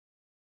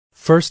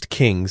1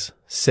 Kings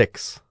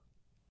 6.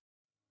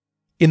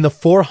 In the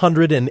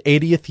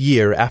 480th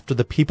year after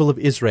the people of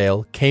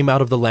Israel came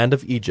out of the land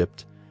of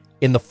Egypt,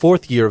 in the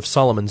 4th year of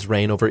Solomon's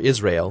reign over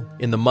Israel,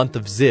 in the month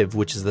of Ziv,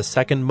 which is the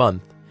 2nd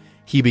month,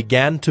 he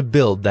began to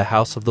build the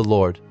house of the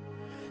Lord.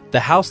 The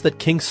house that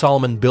King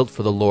Solomon built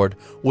for the Lord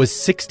was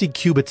 60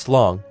 cubits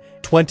long,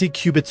 20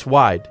 cubits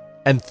wide,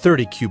 and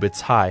 30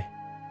 cubits high.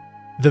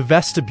 The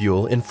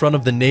vestibule in front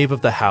of the nave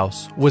of the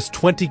house was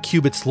 20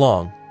 cubits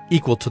long,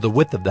 equal to the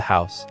width of the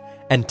house,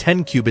 and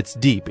 10 cubits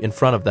deep in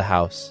front of the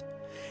house.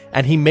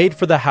 And he made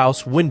for the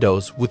house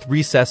windows with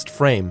recessed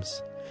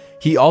frames.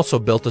 He also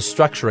built a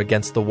structure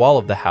against the wall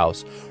of the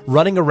house,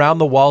 running around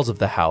the walls of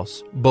the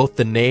house, both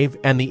the nave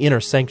and the inner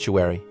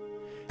sanctuary.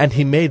 And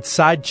he made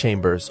side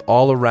chambers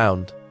all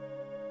around.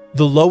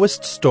 The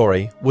lowest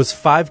story was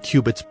 5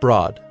 cubits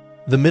broad,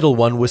 the middle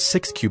one was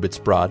 6 cubits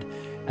broad,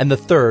 and the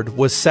third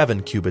was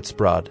 7 cubits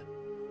broad.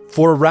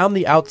 For around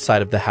the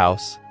outside of the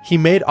house, he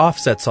made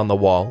offsets on the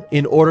wall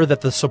in order that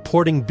the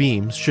supporting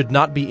beams should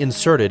not be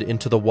inserted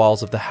into the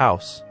walls of the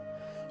house.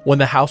 When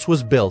the house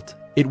was built,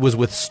 it was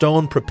with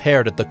stone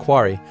prepared at the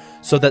quarry,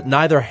 so that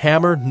neither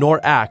hammer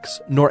nor axe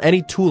nor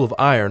any tool of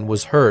iron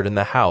was heard in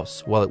the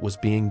house while it was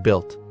being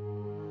built.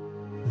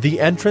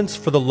 The entrance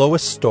for the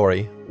lowest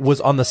story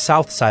was on the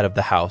south side of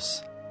the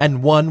house,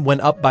 and one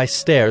went up by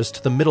stairs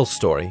to the middle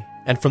story,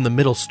 and from the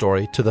middle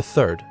story to the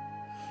third.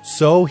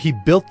 So he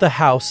built the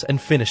house and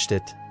finished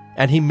it,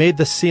 and he made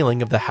the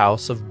ceiling of the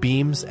house of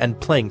beams and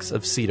planks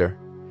of cedar.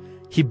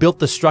 He built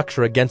the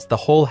structure against the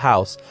whole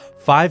house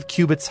 5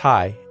 cubits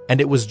high,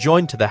 and it was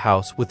joined to the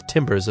house with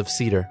timbers of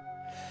cedar.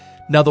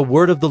 Now the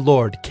word of the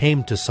Lord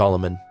came to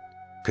Solomon.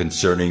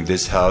 Concerning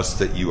this house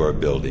that you are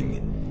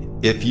building,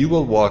 if you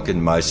will walk in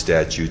my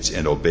statutes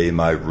and obey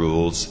my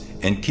rules,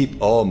 and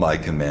keep all my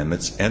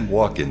commandments and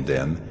walk in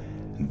them,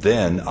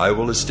 then I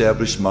will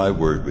establish my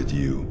word with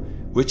you,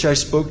 which I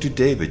spoke to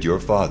David your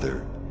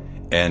father,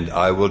 and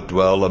I will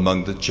dwell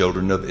among the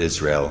children of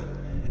Israel,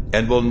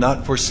 and will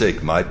not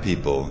forsake my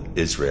people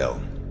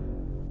Israel.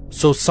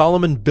 So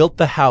Solomon built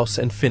the house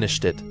and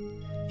finished it.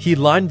 He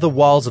lined the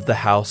walls of the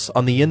house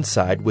on the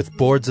inside with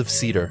boards of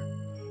cedar.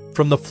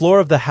 From the floor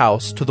of the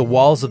house to the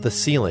walls of the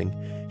ceiling,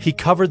 he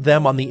covered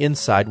them on the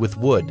inside with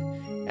wood,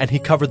 and he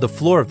covered the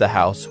floor of the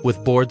house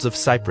with boards of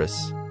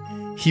cypress.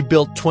 He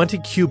built 20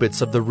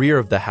 cubits of the rear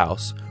of the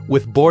house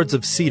with boards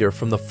of cedar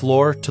from the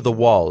floor to the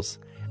walls,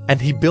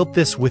 and he built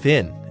this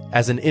within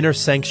as an inner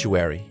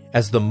sanctuary,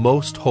 as the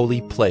most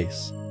holy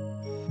place.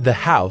 The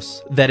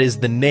house, that is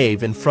the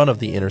nave in front of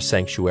the inner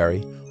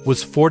sanctuary,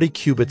 was 40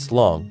 cubits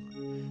long.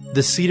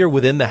 The cedar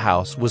within the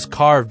house was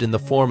carved in the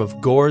form of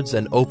gourds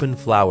and open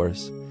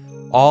flowers.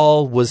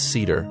 All was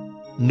cedar.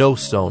 No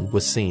stone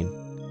was seen.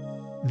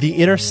 The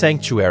inner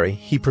sanctuary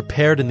he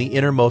prepared in the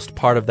innermost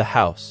part of the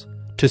house,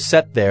 to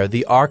set there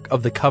the ark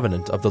of the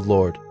covenant of the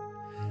Lord.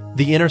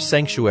 The inner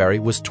sanctuary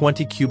was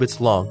 20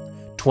 cubits long,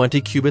 20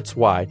 cubits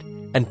wide,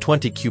 and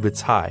 20 cubits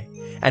high,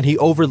 and he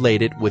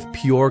overlaid it with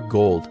pure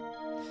gold.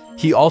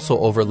 He also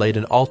overlaid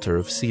an altar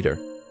of cedar.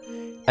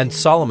 And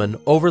Solomon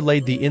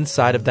overlaid the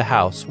inside of the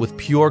house with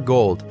pure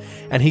gold,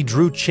 and he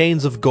drew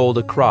chains of gold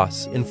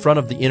across in front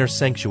of the inner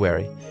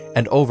sanctuary,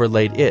 and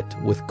overlaid it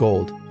with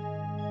gold.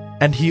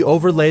 And he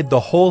overlaid the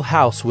whole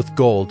house with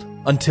gold,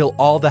 until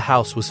all the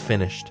house was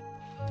finished.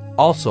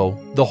 Also,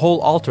 the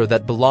whole altar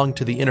that belonged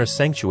to the inner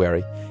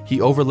sanctuary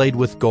he overlaid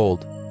with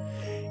gold.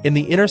 In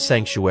the inner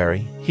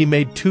sanctuary he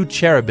made 2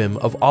 cherubim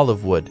of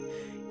olive wood,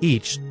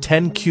 each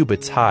 10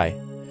 cubits high.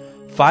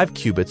 5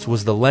 cubits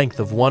was the length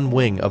of one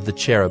wing of the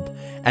cherub,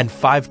 and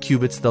 5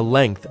 cubits the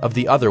length of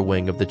the other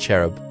wing of the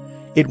cherub.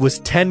 It was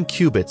 10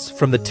 cubits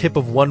from the tip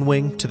of one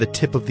wing to the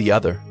tip of the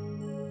other.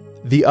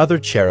 The other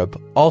cherub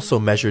also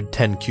measured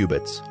 10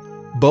 cubits.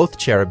 Both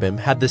cherubim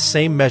had the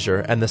same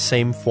measure and the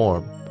same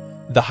form.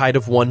 The height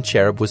of one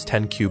cherub was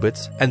 10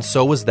 cubits, and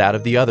so was that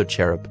of the other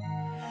cherub.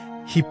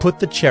 He put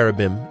the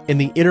cherubim in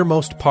the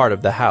innermost part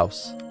of the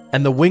house,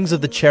 and the wings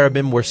of the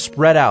cherubim were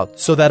spread out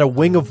so that a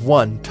wing of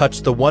one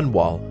touched the one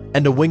wall,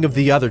 and a wing of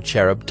the other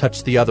cherub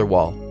touched the other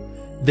wall.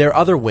 Their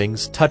other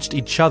wings touched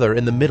each other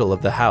in the middle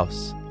of the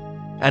house.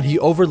 And he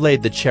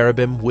overlaid the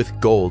cherubim with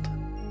gold.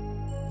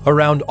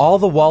 Around all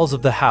the walls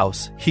of the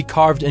house he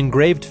carved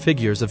engraved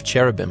figures of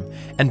cherubim,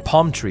 and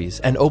palm trees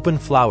and open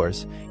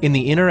flowers in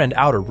the inner and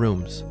outer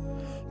rooms.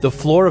 The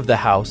floor of the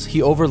house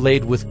he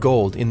overlaid with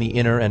gold in the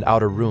inner and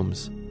outer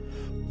rooms.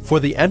 For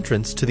the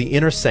entrance to the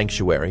inner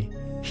sanctuary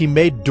he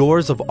made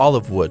doors of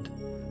olive wood.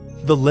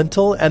 The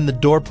lintel and the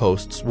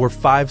doorposts were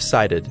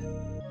 5-sided.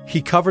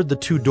 He covered the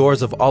 2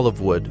 doors of olive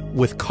wood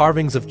with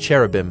carvings of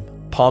cherubim,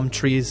 palm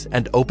trees,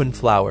 and open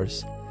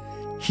flowers.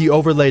 He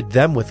overlaid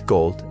them with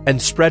gold, and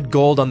spread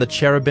gold on the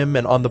cherubim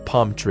and on the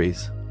palm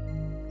trees.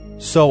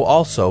 So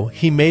also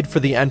he made for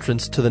the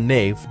entrance to the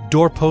nave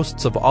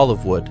doorposts of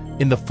olive wood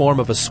in the form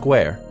of a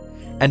square,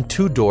 and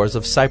 2 doors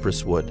of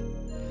cypress wood.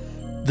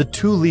 The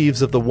 2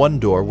 leaves of the one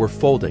door were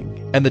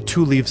folding, and the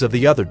 2 leaves of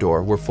the other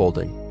door were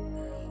folding.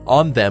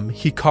 On them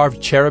he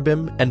carved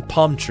cherubim and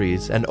palm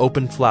trees and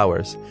open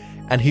flowers,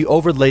 and he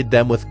overlaid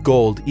them with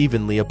gold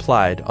evenly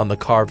applied on the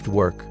carved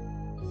work.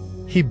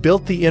 He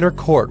built the inner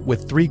court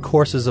with 3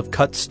 courses of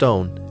cut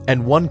stone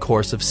and 1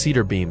 course of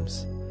cedar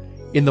beams.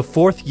 In the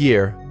 4th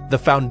year, the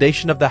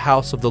foundation of the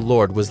house of the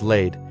Lord was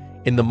laid,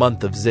 in the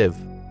month of Ziv.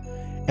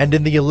 And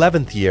in the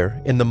 11th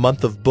year, in the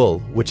month of Bul,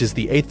 which is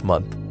the 8th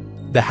month,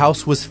 the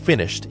house was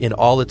finished in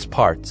all its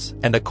parts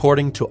and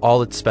according to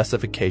all its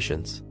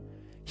specifications.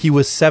 He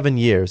was 7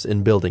 years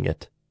in building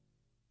it.